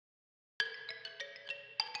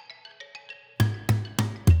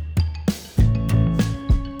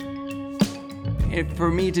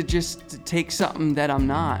for me to take something that I'm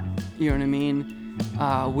not, you know what I mean,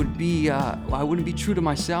 would be, I wouldn't be true to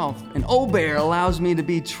myself. And Old Bear allows me to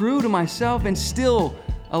be true to myself and still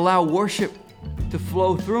allow worship to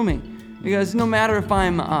flow through me. Because no matter if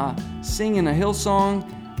I'm singing a Hillsong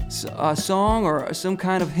song or some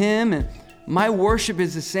kind of hymn, and my worship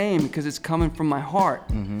is the same because it's coming from my heart.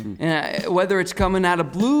 Mm-hmm. And whether it's coming out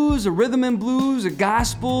of blues or rhythm and blues or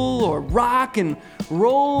gospel or rock and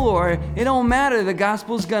roll, or it don't matter. The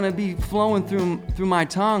gospel's gonna be flowing through my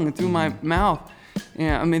tongue and through my mouth.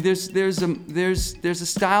 Yeah, I mean, there's a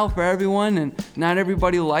style for everyone, and not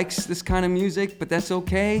everybody likes this kind of music, but that's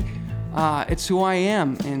okay. It's who I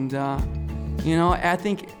am, and I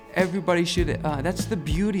think everybody should. That's the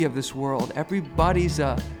beauty of this world. Everybody's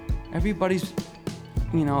a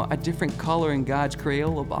different color in God's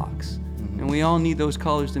Crayola box, and we all need those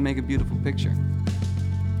colors to make a beautiful picture.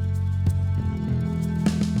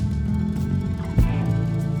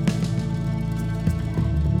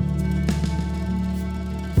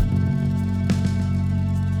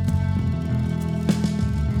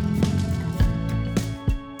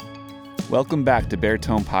 Welcome back to Bear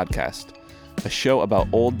Tone Podcast, a show about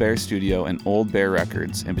Old Bear Studio and Old Bear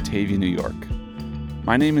Records in Batavia, New York.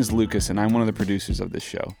 My name is Lucas, and I'm one of the producers of this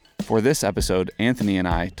show. For this episode, Anthony and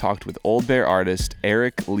I talked with Old Bear artist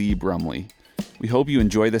Eric Lee Brumley. We hope you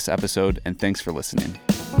enjoy this episode, and thanks for listening.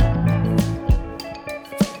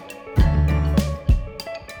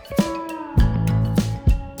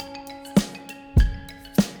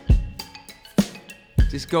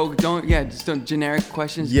 Just don't generic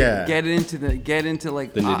questions. Yeah. Get into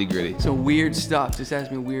like the nitty gritty. Some weird stuff. Just ask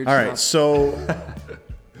me weird All stuff. right,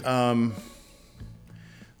 so,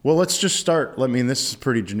 well, let's just start. I mean, this is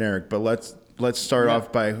pretty generic, but let's start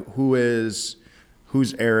off by who's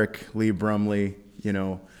Eric Lee Brumley? You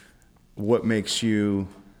know, what makes you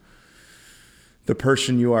the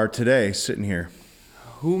person you are today, sitting here?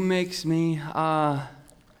 Who makes me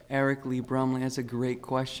Eric Lee Brumley? That's a great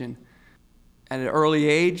question. At an early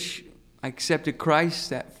age, I accepted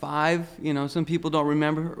Christ at 5. You know, some people don't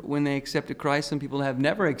remember when they accepted Christ. Some people have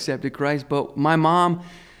never accepted Christ. But my mom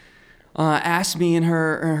asked me in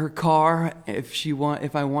her car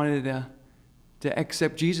if I wanted to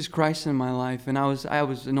accept Jesus Christ in my life. And I was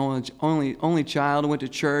an only child. I went to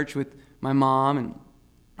church with my mom,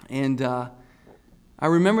 and I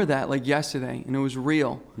remember that like yesterday, and it was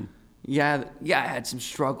real. Yeah, I had some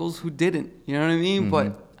struggles. Who didn't? You know what I mean? Mm-hmm.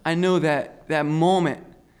 But I know that moment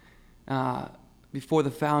before the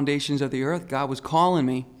foundations of the earth, God was calling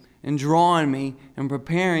me and drawing me and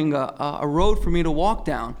preparing a road for me to walk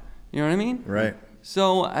down. You know what I mean? Right.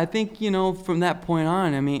 So I think, from that point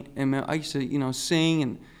on, I used to, sing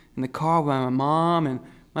in the car with my mom, and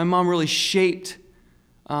my mom really shaped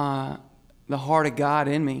the heart of God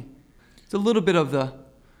in me. It's a little bit of a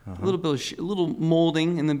little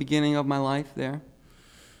molding in the beginning of my life there.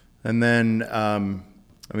 And then,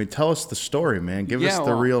 tell us the story, man. Give us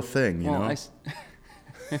the real thing, you know?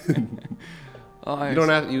 You don't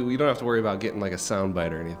have to worry about getting like a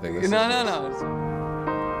soundbite or anything. No.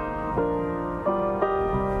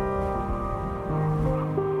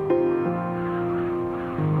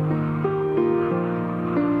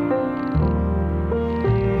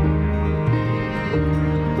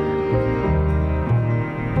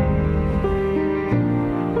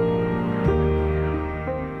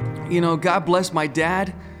 God bless my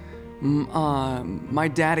dad. My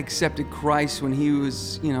dad accepted Christ when he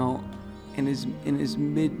was, in his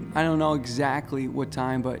mid. I don't know exactly what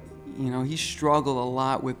time, but he struggled a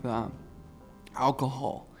lot with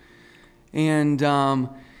alcohol, and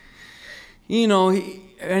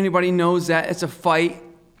anybody knows that it's a fight,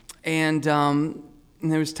 and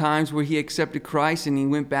there was times where he accepted Christ and he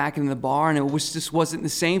went back into the bar, and just wasn't the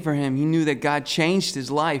same for him. He knew that God changed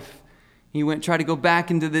his life. He tried to go back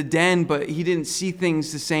into the den, but he didn't see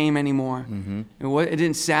things the same anymore. Mm-hmm. It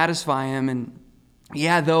didn't satisfy him. And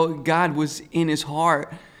though God was in his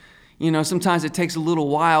heart, sometimes it takes a little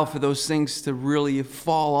while for those things to really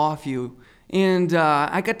fall off you. And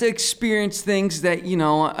I got to experience things that,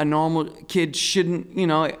 a normal kid shouldn't,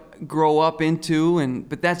 grow up into.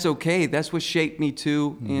 But that's okay. That's what shaped me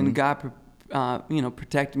too. Mm-hmm. And God,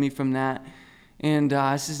 protected me from that. And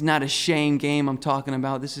this is not a shame game I'm talking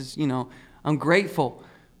about. This is, I'm grateful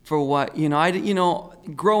for what,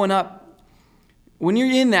 growing up, when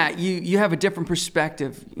you're in that, you have a different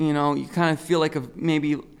perspective. You kind of feel like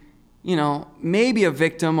maybe a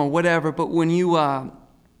victim or whatever. But when you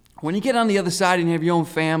get on the other side and you have your own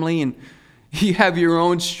family and you have your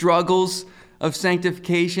own struggles of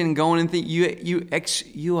sanctification and going and you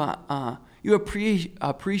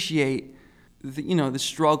appreciate the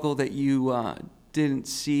struggle that you didn't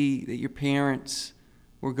see that your parents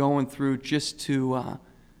were going through just to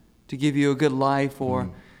give you a good life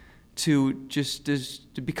or to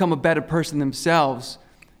become a better person themselves.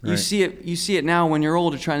 Right. You see it now when you're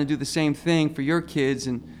older, trying to do the same thing for your kids,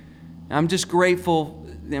 and I'm just grateful.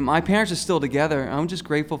 My parents are still together. I'm just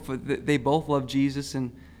grateful for they both love Jesus,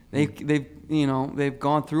 and they've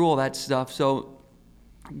gone through all that stuff. So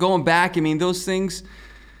going back, I mean, those things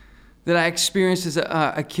that I experienced as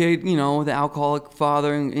a kid, the alcoholic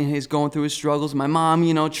father and his going through his struggles. My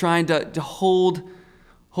mom, trying to hold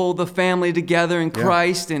the family together in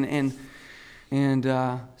Christ, and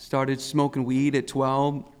started smoking weed at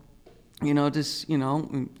 12. A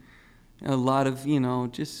lot of,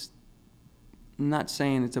 just, I'm not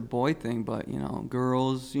saying it's a boy thing, but,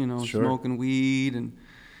 girls, Sure. smoking weed and,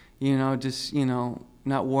 just,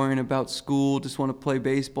 not worrying about school, just want to play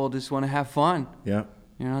baseball, just want to have fun. Yeah.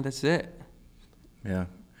 That's it. Yeah.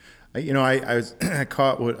 I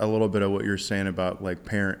caught a little bit of what you're saying about like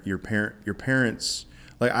your parents.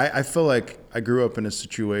 Like I feel like I grew up in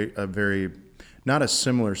a very, not a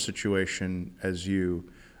similar situation as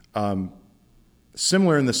you.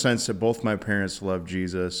 Similar in the sense that both my parents loved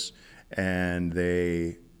Jesus, and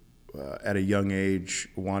they, at a young age,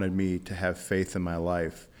 wanted me to have faith in my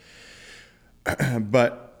life.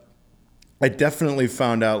 But I definitely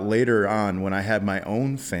found out later on when I had my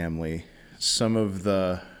own family, some of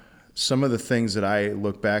the things that I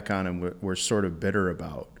look back on and were sort of bitter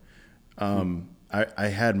about. I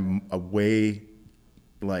had a way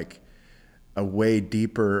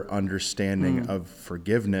deeper understanding of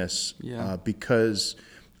forgiveness, because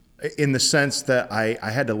in the sense that I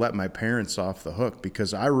had to let my parents off the hook,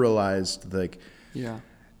 because I realized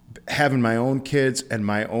having my own kids and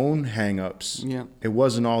my own hang-ups, it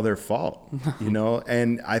wasn't all their fault,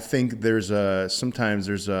 and I think sometimes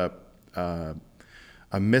there's a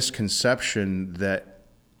misconception that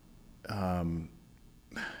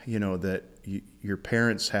that your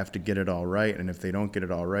parents have to get it all right, and if they don't get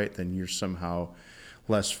it all right, then you're somehow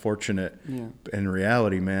less fortunate. In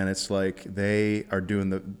reality, man, it's like they are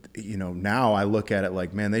doing now I look at it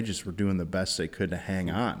like, man, they just were doing the best they could to hang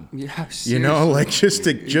on. Like just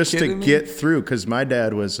to get through, because my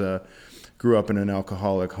dad grew up in an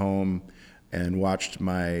alcoholic home and watched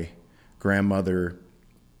my grandmother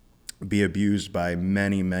be abused by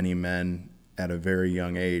many, many men at a very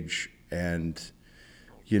young age, and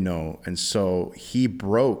so he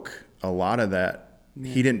broke a lot of that.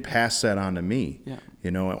 He didn't pass that on to me,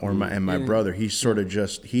 or my brother. He sort of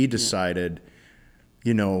he decided,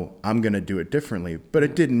 I'm going to do it differently. But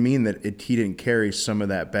it didn't mean that he didn't carry some of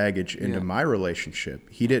that baggage into my relationship.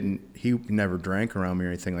 He never drank around me or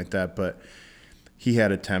anything like that, but he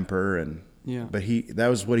had a temper, but that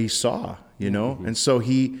was what he saw, and so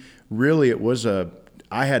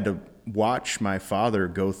I had to watch my father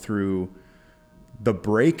go through the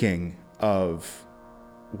breaking of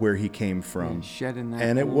where he came from, shedding that,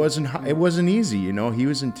 and it wasn't easy. He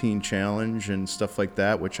was in Teen Challenge and stuff like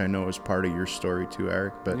that, which I know is part of your story too,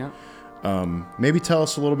 Eric. But maybe tell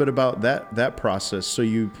us a little bit about that process.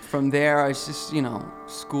 So from there, I was just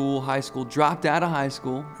high school, dropped out of high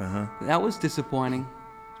school. That was disappointing,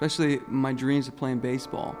 especially my dreams of playing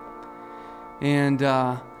baseball. And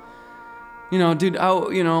dude,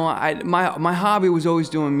 my hobby was always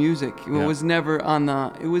doing music. It was never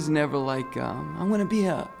like I want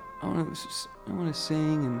to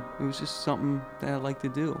sing, and it was just something that I like to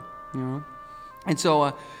do, And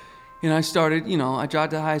so, I started, I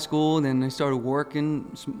dropped out of high school, and then I started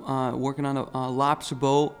working on a lobster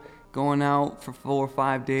boat, going out for 4 or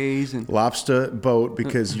 5 days. And lobster boat,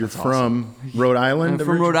 because you're from Rhode Island? I'm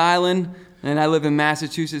from Rhode Island, and I live in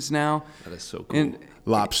Massachusetts now. That is so cool. And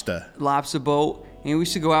lobster boat, and we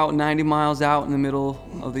used to go out 90 miles out in the middle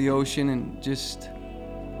of the ocean and just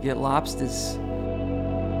get lobsters.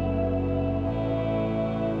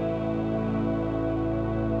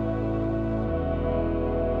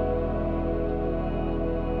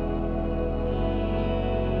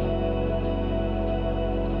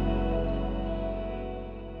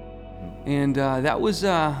 And that was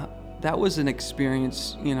an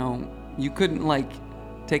experience. You couldn't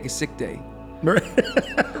take a sick day. Right.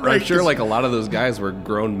 I'm sure a lot of those guys were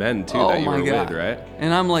grown men too that you were with, right?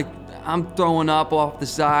 And I'm throwing up off the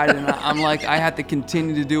side, and I have to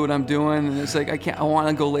continue to do what I'm doing, and it's I want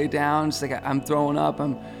to go lay down. It's I'm throwing up.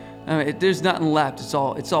 There's nothing left. It's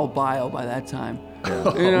all bio by that time.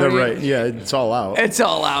 Yeah. Right. Yeah, it's all out. It's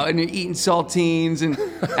all out, and you're eating saltines. And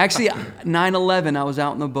actually, 9/11, I was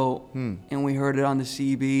out in the boat, and we heard it on the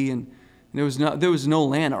CB, and there was no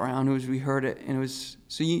land around. We heard it, and it was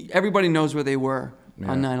everybody knows where they were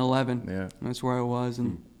on 9/11. Yeah, that's where I was,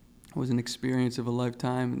 and was an experience of a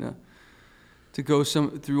lifetime, and to go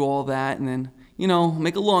through all that, and then,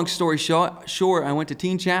 make a long story short, I went to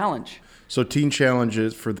Teen Challenge. So Teen Challenge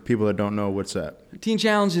is, for the people that don't know, what's that? Teen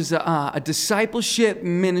Challenge is a discipleship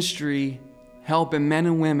ministry helping men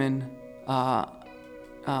and women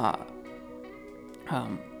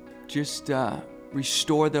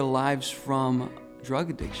restore their lives from drug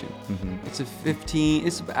addiction.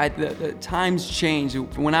 The times changed.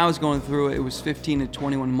 When I was going through it, it was 15 to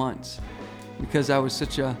 21 months. Because I was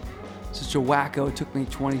such a wacko, it took me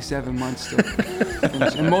 27 months to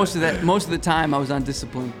finish. And most of the time I was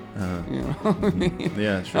undisciplined.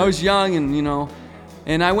 Yeah, sure. I was young,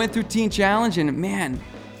 and I went through Teen Challenge, and man,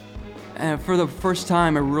 for the first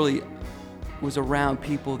time I really was around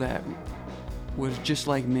people that was just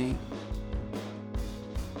like me.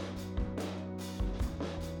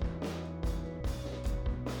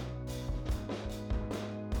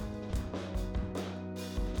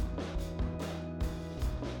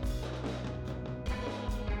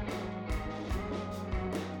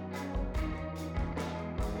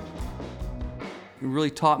 It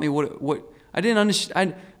really taught me what I didn't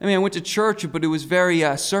understand. I went to church, but it was very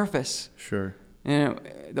surface. Sure. And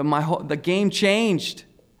the game changed.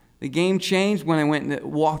 The game changed when I went and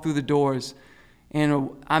walked through the doors.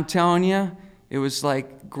 And I'm telling you, it was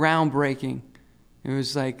like groundbreaking. It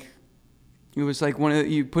was like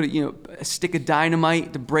you put a stick of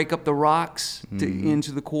dynamite to break up the rocks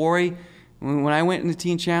into the quarry. When I went into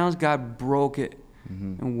Teen Challenge, God broke it.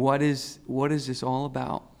 And what is this all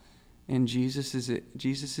about? And Jesus is it.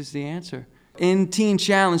 Jesus is the answer. In Teen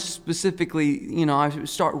Challenge specifically, I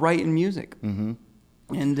start writing music.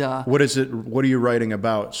 And what is it? What are you writing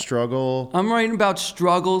about? Struggle? I'm writing about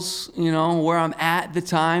struggles, where I'm at the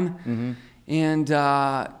time. And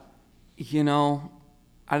I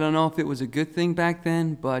don't know if it was a good thing back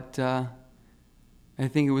then, but I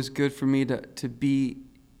think it was good for me to be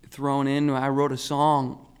thrown in. I wrote a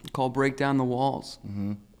song called "Break Down the Walls,"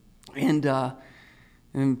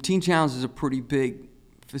 and Teen Challenge is a pretty big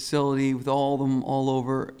facility with all of them all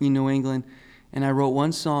over New England. And I wrote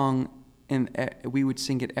one song, and we would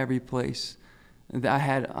sing it every place. I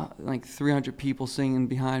had like 300 people singing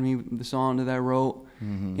behind me the song that I wrote.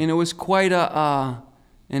 And it was quite an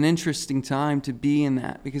interesting time to be in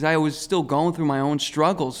that, because I was still going through my own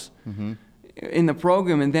struggles in the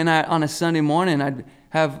program. And then on a Sunday morning, I'd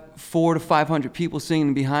have 400 to 500 people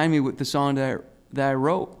singing behind me with the song that I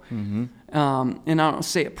wrote. And I don't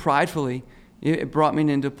say it pridefully. It brought me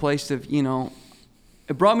into a place of,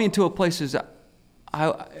 it brought me into a place as if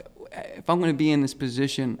I'm going to be in this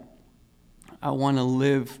position, I want to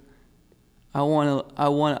live. I want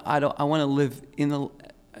to live in the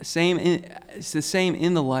same. It's the same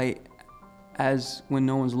in the light as when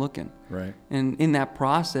no one's looking. Right. And in that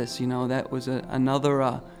process, that was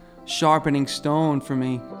another sharpening stone for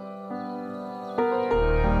me.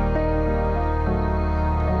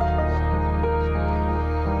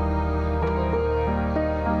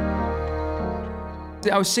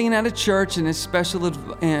 I was singing at a church, and a special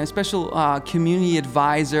community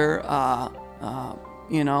advisor,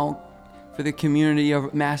 for the community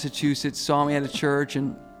of Massachusetts saw me at a church,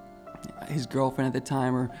 and his girlfriend at the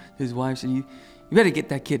time, or his wife, said, "You better get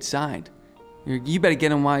that kid signed. You better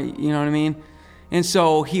get him. Why? You know what I mean?" And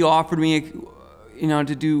so he offered me,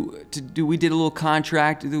 to do. We did a little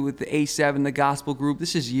contract to do with the A7, the gospel group.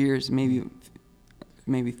 This is years, maybe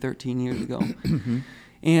 13 years ago,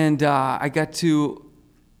 and I got to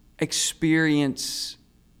experience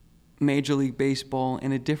Major League Baseball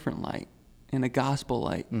in a different light, in a gospel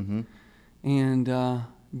light. And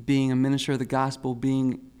being a minister of the gospel,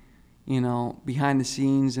 being, behind the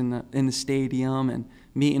scenes in the stadium, and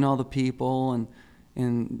meeting all the people, and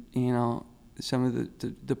some of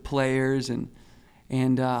the players,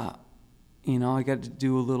 and I got to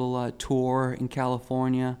do a little tour in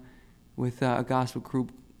California with a gospel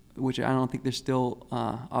group, which I don't think they're still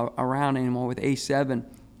around anymore, with A7.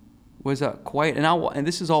 Was quite, and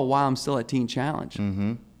this is all while I'm still at Teen Challenge.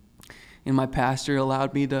 And my pastor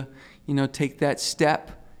allowed me to, take that step,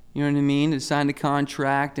 you know what I mean, to sign the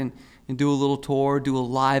contract and do a little tour, do a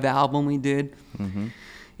live album we did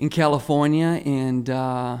in California, and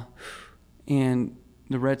the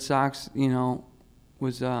Red Sox,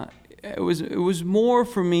 was it was more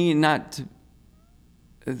for me, not to,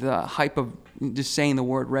 the hype of just saying the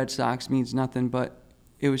word Red Sox means nothing, but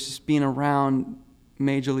it was just being around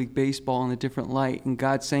Major League Baseball in a different light, and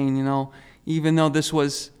God saying, even though this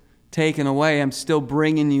was taken away, I'm still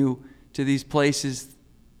bringing you to these places.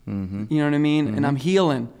 You know what I mean? And I'm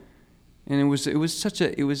healing, and it was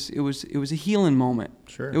a healing moment.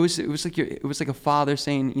 Sure. It was like a father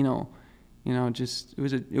saying, just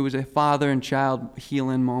it was a father and child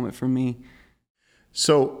healing moment for me.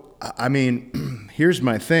 So, I mean, here's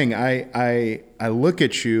my thing. I look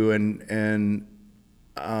at you and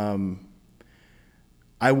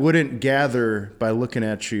I wouldn't gather by looking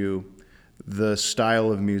at you the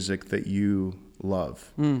style of music that you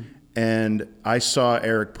love. And I saw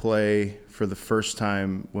Eric play for the first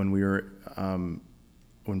time when we were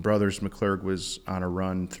when Brothers McClurg was on a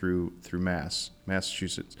run through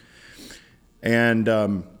Massachusetts. And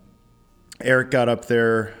Eric got up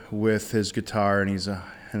there with his guitar and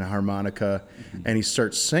and a harmonica, and he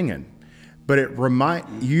starts singing. But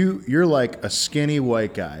you're like a skinny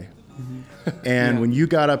white guy. And when you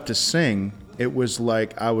got up to sing, it was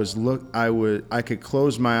like I could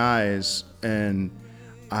close my eyes and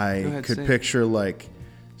I could picture like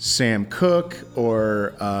Sam Cooke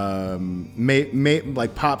or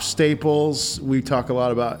like Pop Staples. We talk a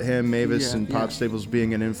lot about him, Mavis, and Pop Staples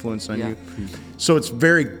being an influence on you. So it's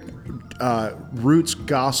very roots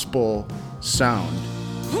gospel sound.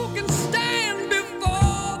 Who can stand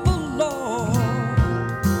before the Lord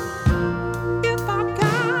if our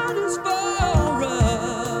God is for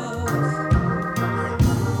us?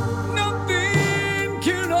 Nothing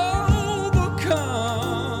can overcome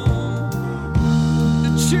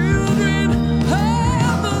the children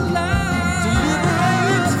of the light. Deliver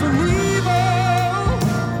us from evil.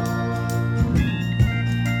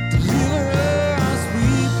 Deliver us, we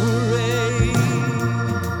pray.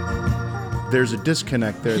 There's a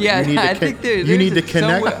disconnect there. Yeah, I think you need to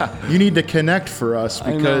connect. You need to connect for us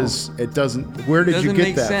because it doesn't. Where did you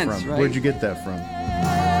get that from? Right? Where'd you get that from?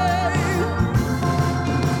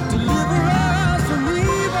 Deliver us from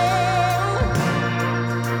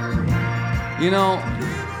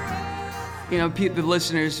evil. The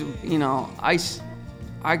listeners.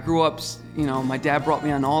 I grew up. My dad brought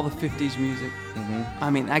me on all the '50s music. I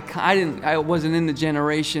mean, I wasn't in the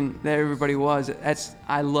generation that everybody was.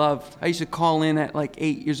 I used to call in at like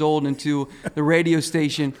 8 years old into the radio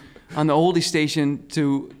station on the oldie station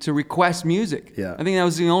to request music. Yeah. I think I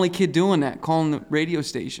was the only kid doing that, calling the radio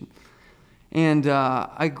station. And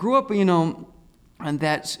I grew up, on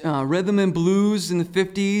that rhythm and blues in the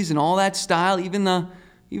 50s and all that style, even the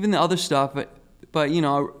other stuff. But I'm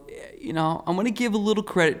going to give a little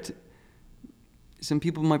credit to, some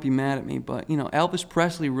people might be mad at me, but Elvis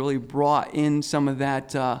Presley really brought in some of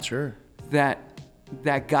that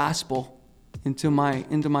that gospel into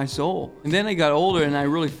my soul. And then I got older and I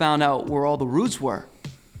really found out where all the roots were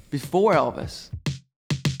before Elvis.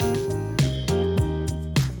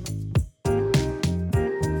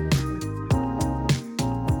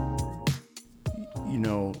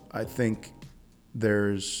 I think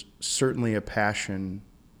there's certainly a passion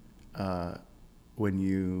when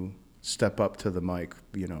you step up to the mic.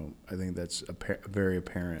 I think that's very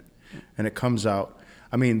apparent, and it comes out.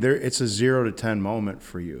 I mean, it's a 0 to 10 moment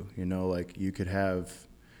for you. Like you could have.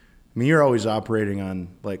 I mean, you're always operating on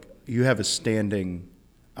you have a standing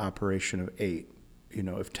operation of 8.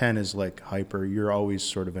 If 10 is like hyper, you're always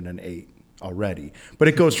sort of in an 8 already. But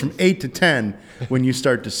it goes from 8 to 10 when you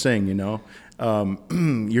start to sing.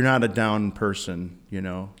 You're not a down person.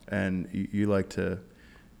 And you like to.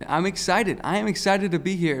 I'm excited. I am excited to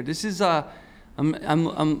be here. This is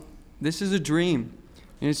this is a dream.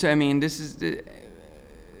 There's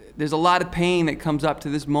a lot of pain that comes up to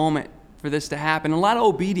this moment for this to happen. A lot of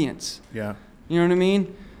obedience. Yeah. You know what I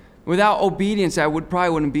mean? Without obedience, I probably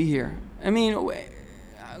wouldn't be here. I mean,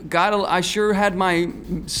 God, I sure had my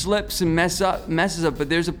slips and messes up, but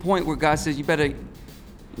there's a point where God says, you better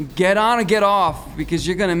get on or get off because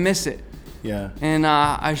you're going to miss it. Yeah. And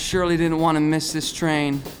I surely didn't want to miss this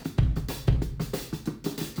train.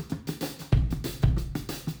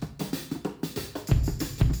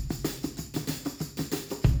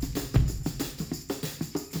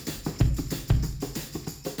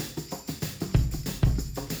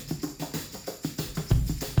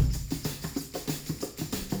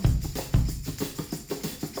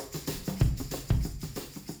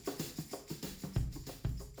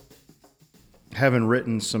 Having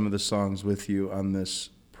written some of the songs with you on this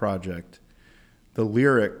project, the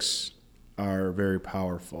lyrics are very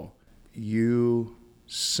powerful. You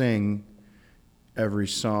sing every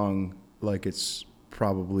song like it's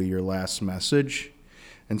probably your last message.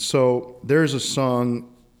 And so there's a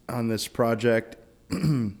song on this project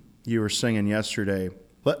you were singing yesterday.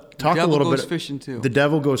 Talk a little bit. The Devil Goes Fishing Too. The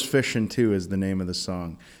Devil Goes Fishing Too is the name of the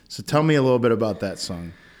song. So tell me a little bit about that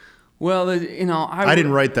song. Well, I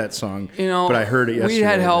didn't write that song, but I heard it yesterday. We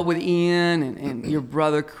had help with Ian and your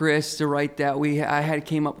brother Chris to write that. I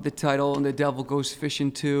came up with the title, and The Devil Goes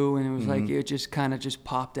Fishing Too, and it was like it just kind of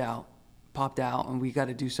popped out, and we got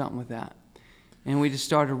to do something with that. And we just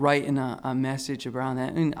started writing a message around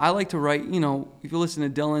that. And I like to write, you know, if you listen to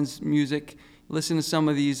Dylan's music, listen to some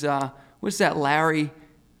of these, what's that, Larry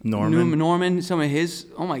Norman, some of his,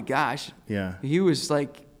 oh my gosh. Yeah. He was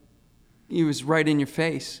right in your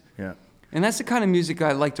face. Yeah. And that's the kind of music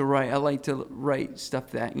I like to write. I like to write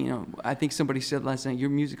stuff that, you know, I think somebody said last night, your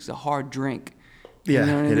music's a hard drink. Yeah, you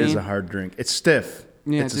know what I it mean? is a hard drink. It's stiff.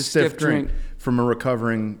 Yeah, it's a stiff drink from a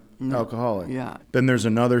recovering alcoholic. Yeah. Then there's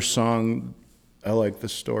another song. I like the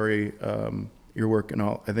story. You're working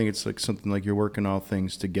all. I think it's like something like you're working all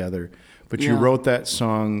things together. But you wrote that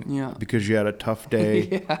song because you had a tough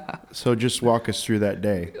day. Yeah. So just walk us through that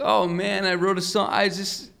day. Oh man, I wrote a song.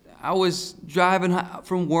 I was driving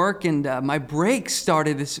from work and my brake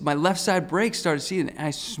started. My left side brake started seizing, and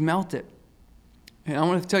I smelt it. And I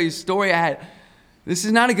want to tell you a story I had. This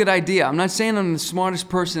is not a good idea. I'm not saying I'm the smartest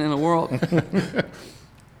person in the world.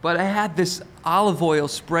 But I had this olive oil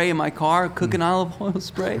spray in my car, cooking olive oil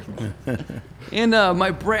spray. And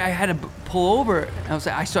my brake, I had to pull over.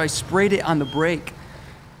 So I sprayed it on the brake.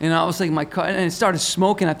 And I was like, my car, and it started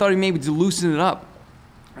smoking. I thought maybe to loosen it up.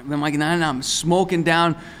 And I'm like, no, I'm smoking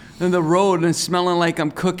down the road and smelling like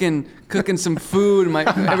I'm cooking some food.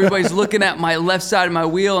 And everybody's looking at my left side of my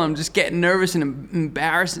wheel. And I'm just getting nervous and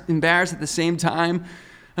embarrassed at the same time.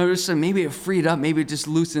 I was just like, maybe it freed up, maybe it just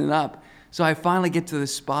loosened it up. So I finally get to the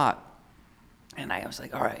spot, and I was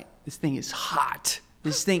like, all right, this thing is hot.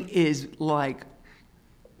 This thing is like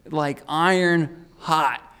iron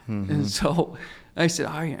hot. Mm-hmm. And so I said,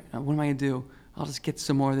 all right, what am I going to do? I'll just get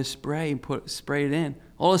some more of this spray and spray it in.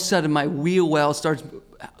 All of a sudden, my wheel well starts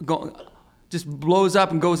going, just blows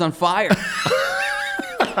up and goes on fire.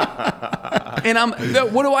 And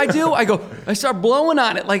what do? I start blowing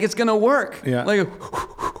on it like it's going to work. Yeah. Like,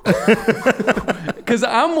 because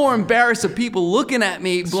I'm more embarrassed of people looking at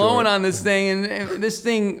me blowing on this thing, and this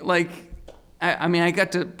thing, like, I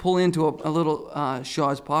got to pull into a little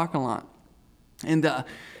Shaw's parking lot, and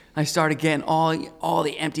I started getting all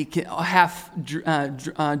the empty, half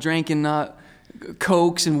drinking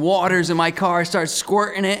Cokes and waters in my car. I started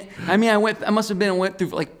squirting it. I mean, I went through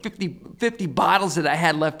like 50 bottles that I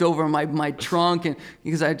had left over in my trunk, and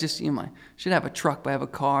because I just, I should have a truck, but I have a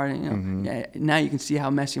car. And, now you can see how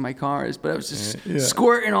messy my car is. But I was just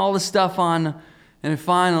squirting all the stuff on, and then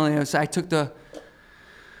finally, I was like,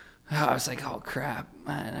 oh crap,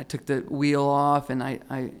 and I took the wheel off, and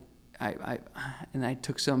I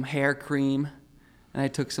took some hair cream. And I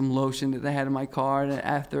took some lotion that I had in my car,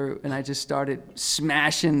 and I just started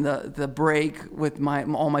smashing the brake with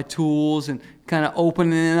all my tools and kind of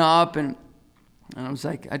opening it up, and I was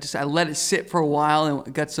like, I let it sit for a while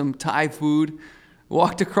and got some Thai food,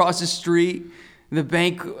 walked across the street. The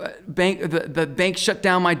bank shut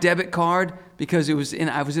down my debit card because I was in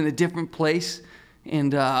a different place,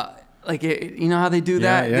 and you know how they do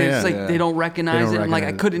that? They don't recognize it. I'm like,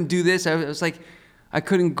 I couldn't do this. I was like, I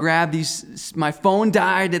couldn't grab these. My phone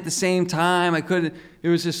died at the same time. I couldn't. It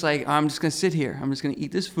was just like, I'm just going to sit here. I'm just going to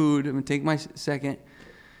eat this food. I'm going to take my second.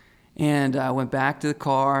 And I went back to the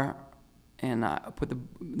car, and I put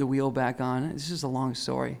the wheel back on. This is a long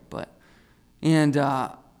story, and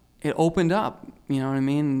it opened up. You know what I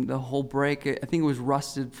mean? The whole brake, I think it was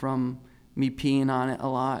rusted from me peeing on it a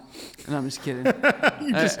lot. And I'm just kidding.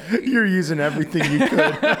 You're using everything you could.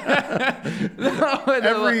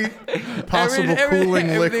 Every possible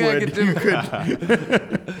cooling liquid you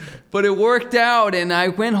could. But it worked out, and I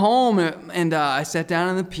went home, and I sat down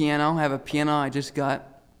on the piano. I have a piano I just got.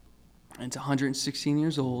 It's 116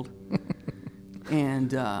 years old.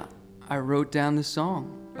 And I wrote down the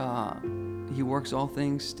song. He works all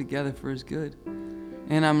things together for his good.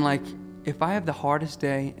 And I'm like, if I have the hardest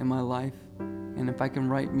day in my life, and if I can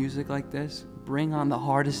write music like this, bring on the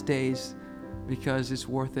hardest days, because it's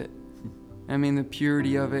worth it. I mean, the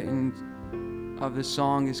purity of it and of the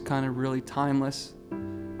song is kind of really timeless.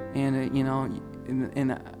 And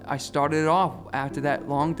and I started it off after that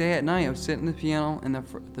long day at night. I was sitting at the piano, and the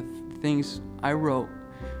things I wrote: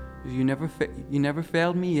 "You never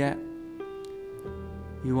failed me yet.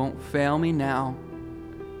 You won't fail me now.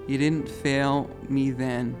 You didn't fail me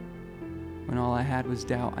then, when all I had was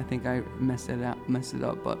doubt." I think I messed it up,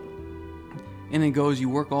 but and it goes, "You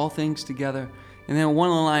work all things together." And then one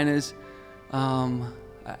of the line is, I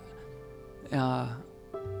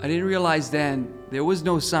didn't realize then there was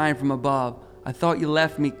no sign from above. I thought you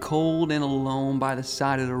left me cold and alone by the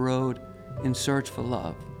side of the road in search for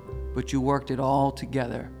love, but you worked it all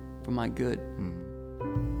together for my good.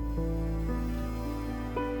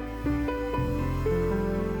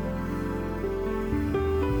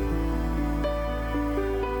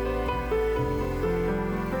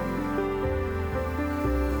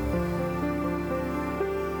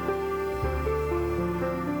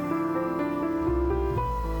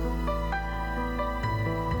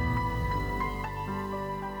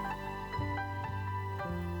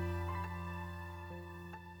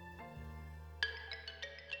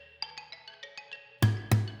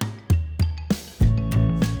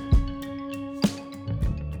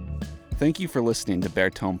 Thank you for listening to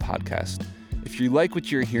Baritone Podcast. If you like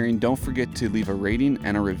what you're hearing, don't forget to leave a rating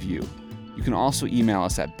and a review. You can also email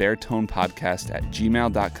us at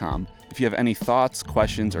baritonepodcast@gmail.com if you have any thoughts,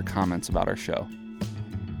 questions, or comments about our show.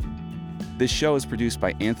 This show is produced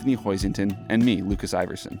by Anthony Hoisington and me, Lucas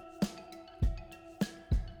Iverson.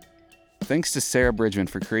 Thanks to Sarah Bridgman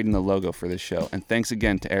for creating the logo for this show, and thanks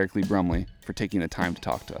again to Eric Lee Brumley for taking the time to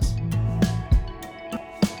talk to us.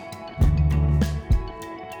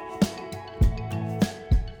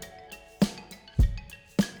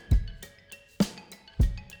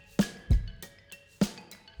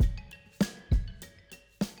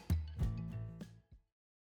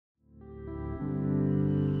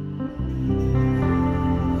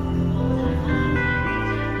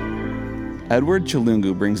 Edward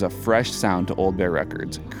Chilungu brings a fresh sound to Old Bear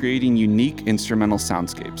Records, creating unique instrumental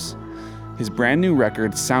soundscapes. His brand new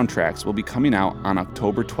record, Soundtracks, will be coming out on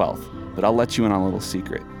October 12th, but I'll let you in on a little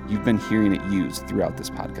secret. You've been hearing it used throughout this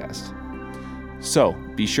podcast. So,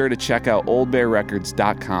 be sure to check out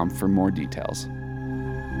oldbearrecords.com for more details.